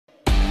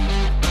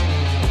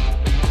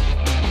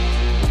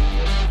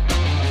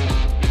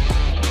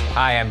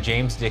Hi, I'm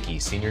James Dickey,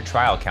 Senior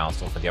Trial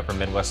Counsel for the Upper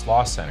Midwest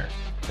Law Center,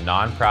 the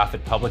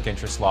nonprofit public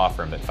interest law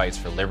firm that fights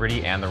for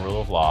liberty and the rule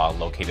of law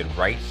located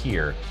right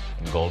here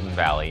in Golden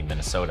Valley,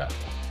 Minnesota.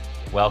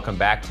 Welcome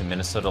back to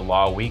Minnesota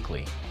Law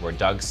Weekly, where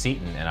Doug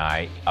Seaton and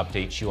I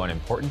update you on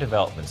important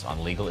developments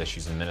on legal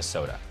issues in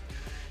Minnesota.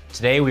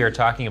 Today we are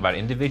talking about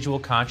individual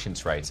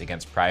conscience rights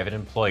against private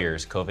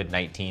employers'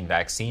 COVID-19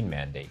 vaccine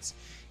mandates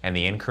and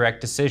the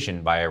incorrect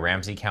decision by a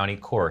Ramsey County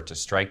court to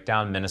strike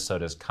down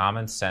Minnesota's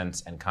common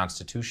sense and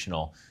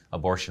constitutional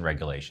abortion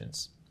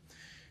regulations.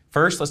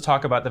 First, let's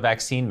talk about the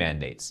vaccine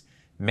mandates.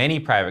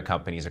 Many private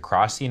companies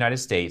across the United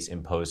States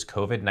imposed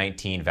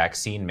COVID-19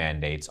 vaccine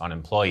mandates on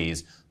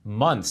employees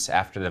months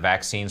after the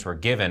vaccines were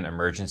given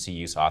emergency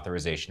use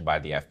authorization by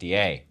the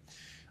FDA.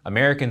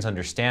 Americans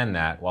understand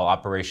that while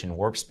Operation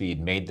Warp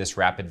Speed made this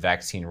rapid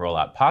vaccine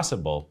rollout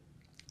possible,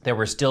 they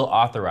were still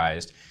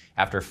authorized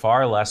after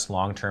far less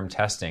long-term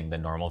testing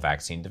than normal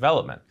vaccine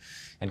development,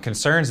 and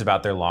concerns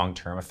about their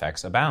long-term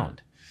effects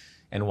abound.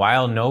 And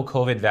while no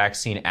COVID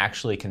vaccine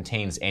actually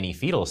contains any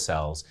fetal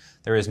cells,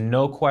 there is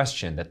no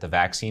question that the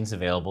vaccines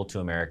available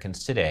to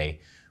Americans today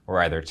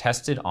were either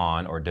tested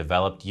on or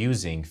developed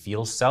using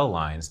fetal cell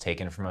lines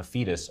taken from a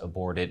fetus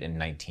aborted in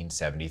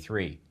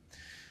 1973.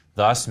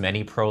 Thus,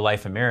 many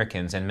pro-life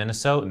Americans and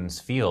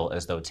Minnesotans feel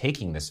as though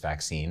taking this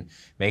vaccine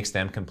makes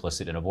them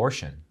complicit in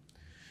abortion.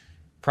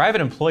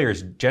 Private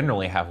employers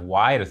generally have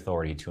wide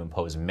authority to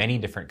impose many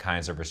different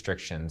kinds of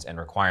restrictions and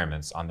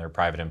requirements on their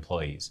private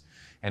employees.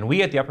 And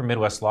we at the Upper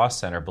Midwest Law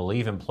Center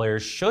believe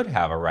employers should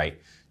have a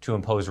right to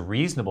impose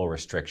reasonable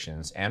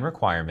restrictions and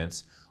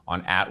requirements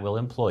on at-will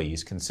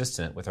employees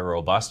consistent with a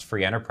robust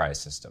free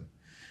enterprise system.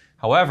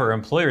 However,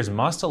 employers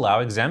must allow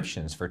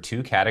exemptions for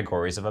two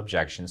categories of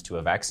objections to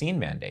a vaccine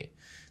mandate.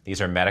 These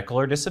are medical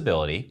or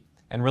disability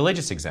and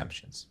religious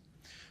exemptions.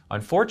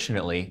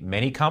 Unfortunately,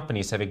 many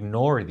companies have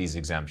ignored these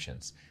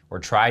exemptions or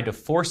tried to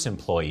force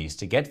employees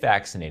to get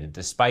vaccinated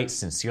despite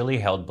sincerely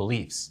held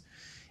beliefs.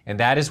 And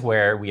that is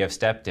where we have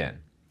stepped in.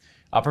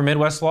 Upper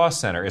Midwest Law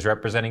Center is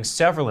representing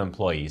several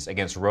employees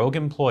against rogue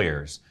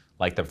employers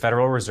like the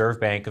Federal Reserve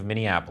Bank of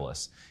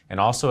Minneapolis, and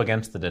also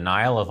against the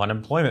denial of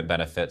unemployment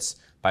benefits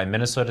by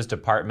Minnesota's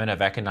Department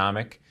of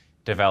Economic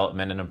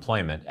Development and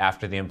Employment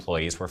after the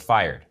employees were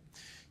fired.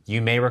 You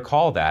may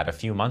recall that a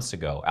few months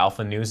ago,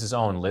 Alpha News'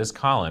 own Liz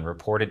Collin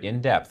reported in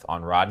depth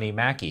on Rodney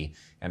Mackey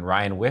and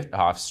Ryan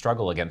Withoff's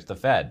struggle against the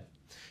Fed.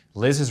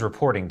 Liz's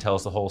reporting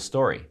tells the whole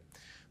story.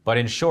 But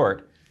in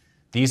short,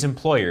 these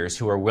employers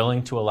who are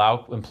willing to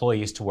allow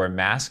employees to wear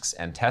masks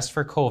and test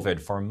for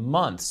COVID for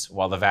months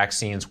while the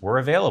vaccines were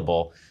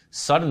available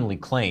suddenly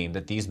claimed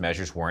that these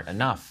measures weren't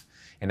enough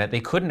and that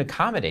they couldn't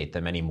accommodate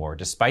them anymore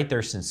despite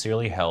their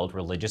sincerely held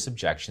religious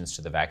objections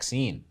to the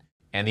vaccine.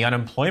 And the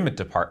unemployment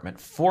department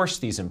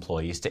forced these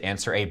employees to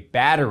answer a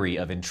battery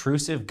of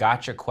intrusive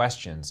gotcha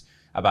questions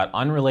about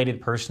unrelated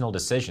personal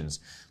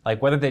decisions,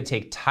 like whether they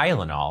take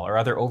Tylenol or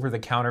other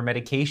over-the-counter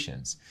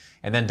medications,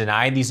 and then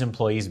denied these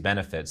employees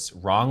benefits,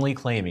 wrongly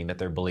claiming that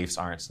their beliefs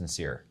aren't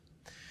sincere.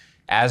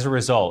 As a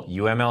result,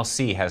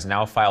 UMLC has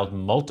now filed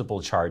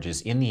multiple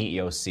charges in the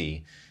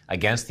EEOC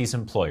against these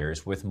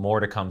employers, with more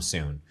to come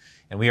soon.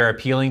 And we are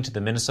appealing to the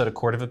Minnesota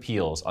Court of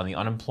Appeals on the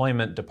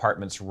Unemployment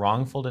Department's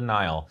wrongful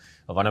denial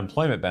of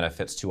unemployment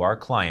benefits to our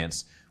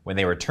clients when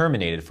they were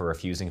terminated for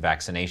refusing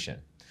vaccination.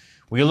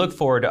 We look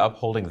forward to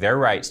upholding their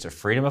rights to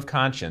freedom of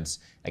conscience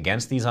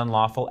against these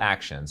unlawful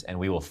actions, and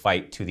we will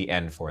fight to the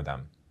end for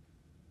them.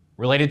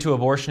 Related to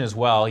abortion as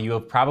well, you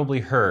have probably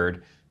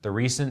heard the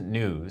recent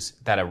news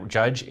that a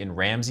judge in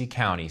Ramsey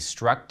County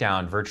struck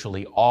down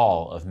virtually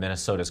all of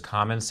Minnesota's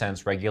common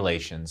sense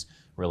regulations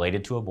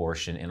related to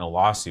abortion in a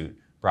lawsuit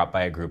brought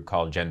by a group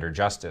called Gender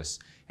Justice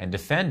and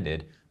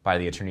defended by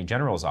the Attorney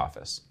General's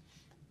office.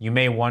 You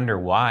may wonder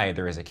why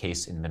there is a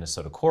case in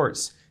Minnesota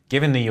courts,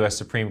 given the U.S.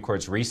 Supreme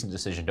Court's recent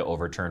decision to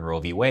overturn Roe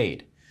v.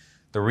 Wade.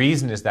 The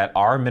reason is that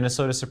our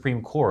Minnesota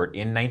Supreme Court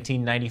in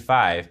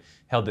 1995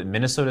 held that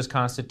Minnesota's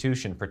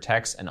Constitution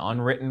protects an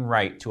unwritten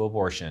right to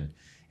abortion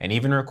and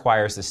even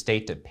requires the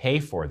state to pay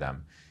for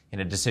them in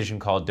a decision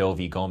called Doe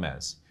v.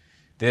 Gomez.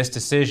 This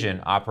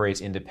decision operates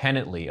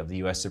independently of the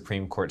U.S.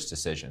 Supreme Court's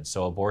decision,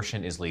 so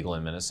abortion is legal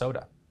in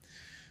Minnesota.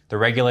 The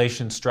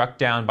regulations struck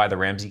down by the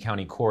Ramsey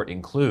County Court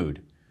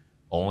include: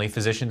 only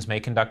physicians may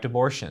conduct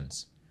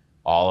abortions.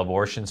 All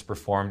abortions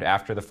performed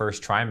after the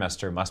first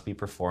trimester must be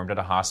performed at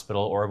a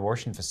hospital or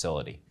abortion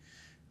facility.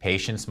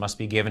 Patients must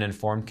be given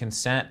informed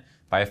consent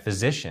by a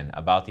physician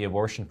about the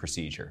abortion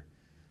procedure.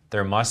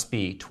 There must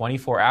be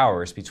 24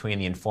 hours between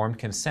the informed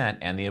consent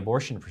and the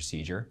abortion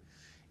procedure.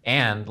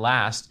 And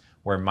last,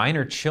 where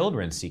minor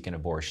children seek an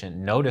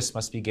abortion, notice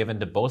must be given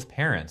to both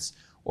parents,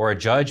 or a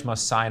judge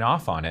must sign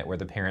off on it where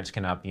the parents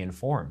cannot be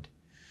informed.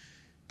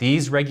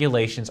 These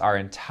regulations are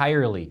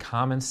entirely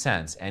common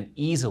sense and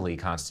easily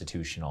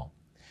constitutional.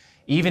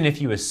 Even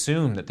if you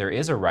assume that there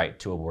is a right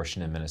to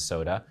abortion in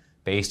Minnesota,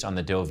 based on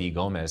the Doe v.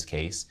 Gomez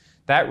case,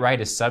 that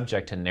right is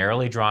subject to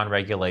narrowly drawn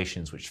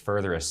regulations which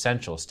further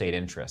essential state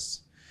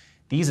interests.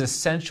 These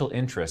essential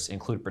interests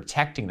include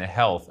protecting the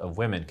health of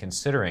women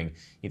considering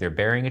either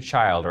bearing a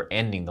child or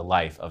ending the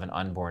life of an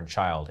unborn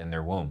child in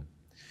their womb.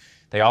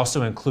 They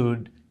also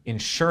include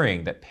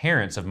ensuring that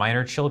parents of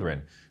minor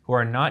children who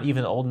are not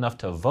even old enough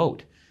to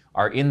vote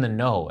are in the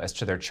know as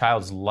to their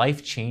child's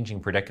life-changing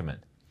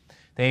predicament.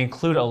 They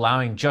include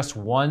allowing just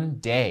 1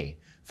 day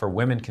for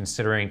women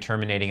considering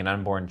terminating an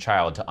unborn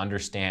child to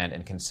understand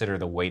and consider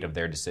the weight of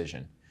their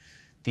decision.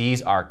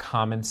 These are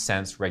common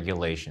sense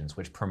regulations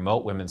which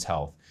promote women's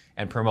health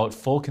and promote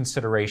full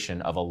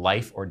consideration of a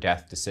life or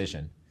death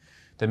decision.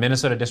 The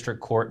Minnesota District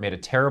Court made a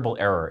terrible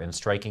error in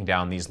striking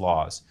down these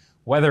laws,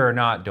 whether or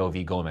not Doe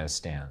v. Gomez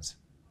stands.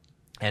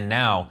 And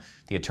now,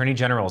 the Attorney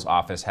General's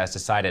office has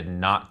decided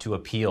not to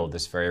appeal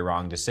this very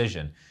wrong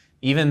decision,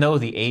 even though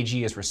the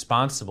AG is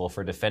responsible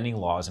for defending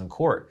laws in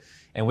court,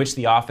 in which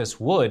the office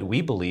would,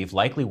 we believe,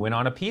 likely win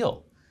on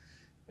appeal.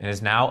 It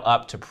is now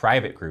up to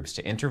private groups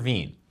to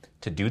intervene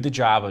to do the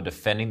job of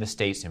defending the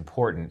state's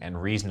important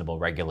and reasonable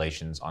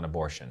regulations on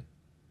abortion.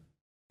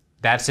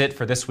 That's it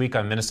for this week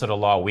on Minnesota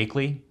Law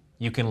Weekly.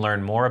 You can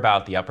learn more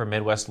about the Upper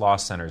Midwest Law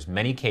Center's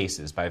many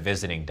cases by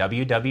visiting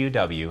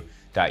www.umlc.org,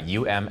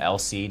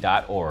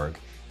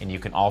 and you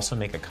can also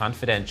make a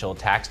confidential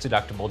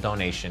tax-deductible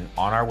donation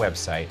on our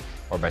website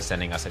or by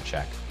sending us a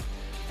check.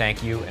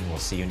 Thank you, and we'll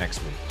see you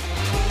next week.